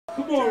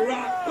Come on,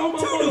 Rock. Throw my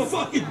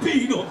motherfucking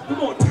beat on.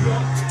 Come on,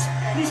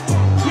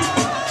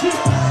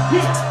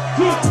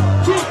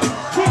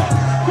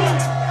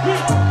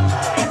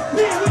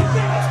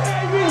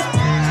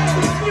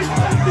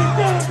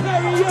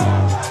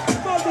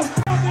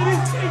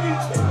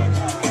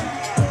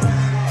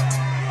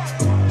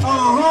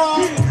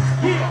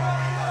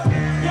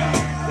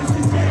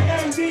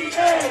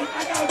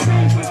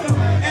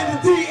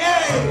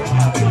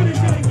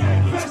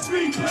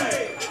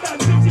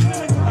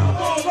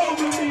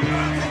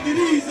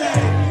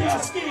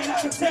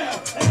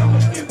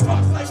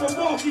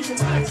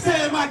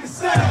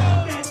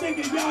 that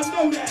nigga, y'all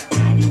know that.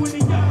 You in the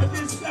yard,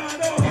 this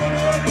side on.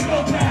 Go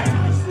back.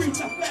 The streets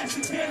are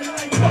flashing, cannon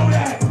like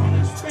Kodak.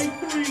 Straight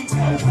threes,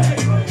 no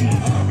fake.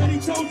 Already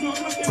told you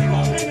I'm looking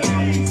for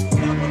enemies.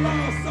 Never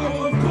lost, so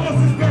of course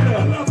it's better. I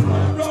love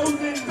rose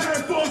and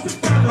very force and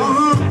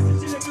feather.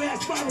 Message in a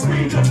glass bottle,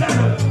 read the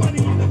letter.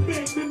 Money in the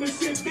bank,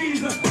 membership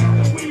visa.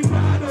 We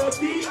ride or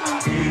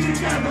D.I.E.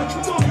 together.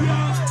 Come on,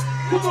 y'all.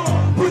 Come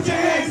on. Put your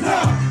hands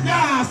up.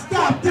 Nah,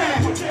 stop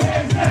that. Put your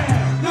hands down.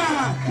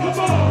 Come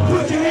on,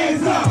 put your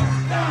hands up.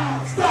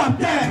 Nah, stop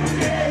that. Put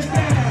your hands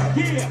down.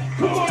 Yeah,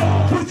 come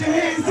on. Put your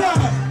hands up.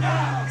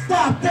 Nah,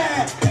 stop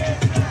that.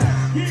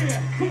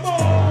 Yeah, come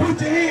on.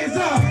 Put your hands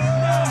up.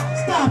 Nah,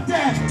 stop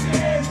that. Put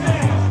your hands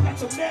down. Got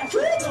the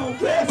master stone,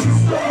 pass the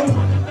stone.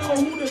 Wanna know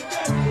who the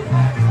best is.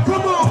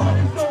 Come on.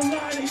 There's no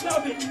lie, they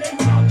love it, and they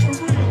want for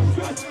real.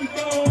 Trust me,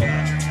 dog.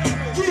 Yeah.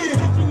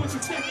 You with the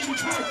second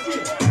hot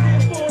shit.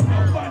 Therefore,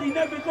 nobody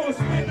never gonna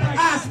spend like I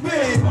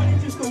spend. Money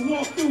just to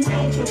walk through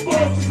the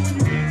books.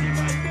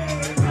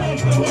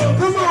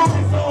 Come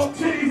on! It's all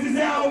titties is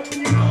out. When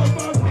you know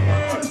about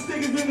all the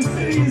stickers in the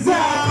city is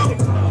out.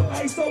 The club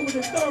ice over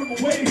the thermal,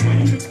 waiting for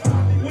you to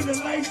come. When the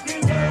lights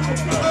get down, the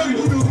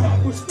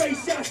club with straight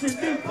shots and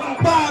then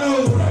pop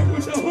bottles.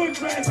 With the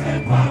hood rats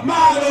and pop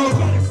models.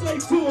 Gotta slay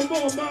two or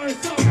more mine,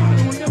 some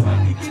model. Whenever I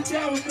can get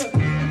down with the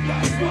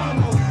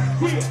swallow.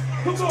 Yeah,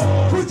 come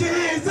on. Put your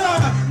hands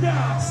up.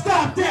 Nah,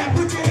 stop that.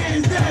 Put your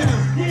hands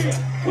down. Yeah,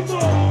 come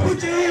on.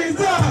 Put your hands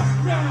up.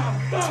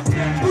 Nah, stop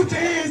that. Put your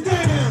hands down.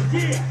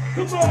 Yeah,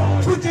 come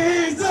on. Put your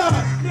hands up.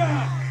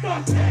 Nah,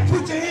 stop that.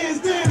 Put your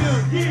hands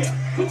down. Yeah,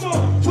 come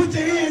on. Put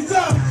your hands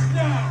up.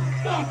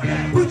 Nah, stop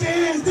that. Put your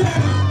hands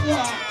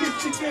down. This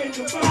the game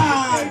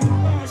goodbye.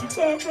 You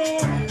thought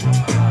wrong?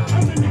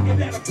 I'm the nigga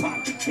that'll pop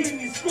the king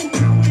and scoop the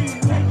queen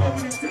and take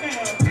over the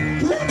town.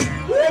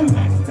 Woo!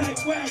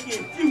 Type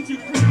wagon, future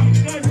green,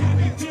 gun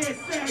heavy, dead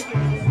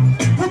sagging.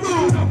 Come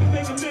on. I can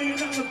make $1 million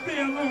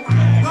bill on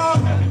flag.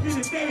 Never did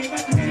a day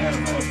like the jail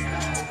on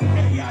stack.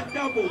 Hey, I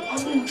double. I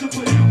move to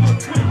put you on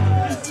quick.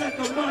 Just let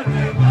the money.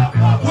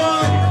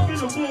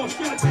 Get a more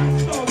shot,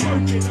 start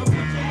working. I'll put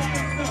your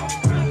hands up.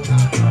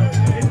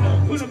 And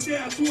don't put them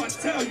down till I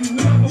tell you.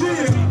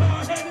 Whoever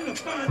hard-headed to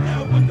find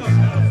out what the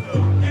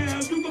now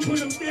you can put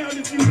them down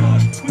if you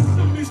want. But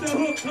soon as the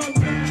hook comes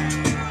down.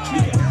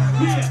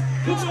 Yeah,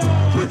 come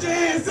on. Put your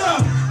hands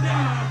up.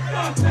 Nah,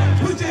 stop that.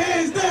 Put your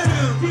hands down.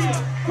 Yeah,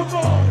 come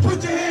on.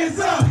 Put your hands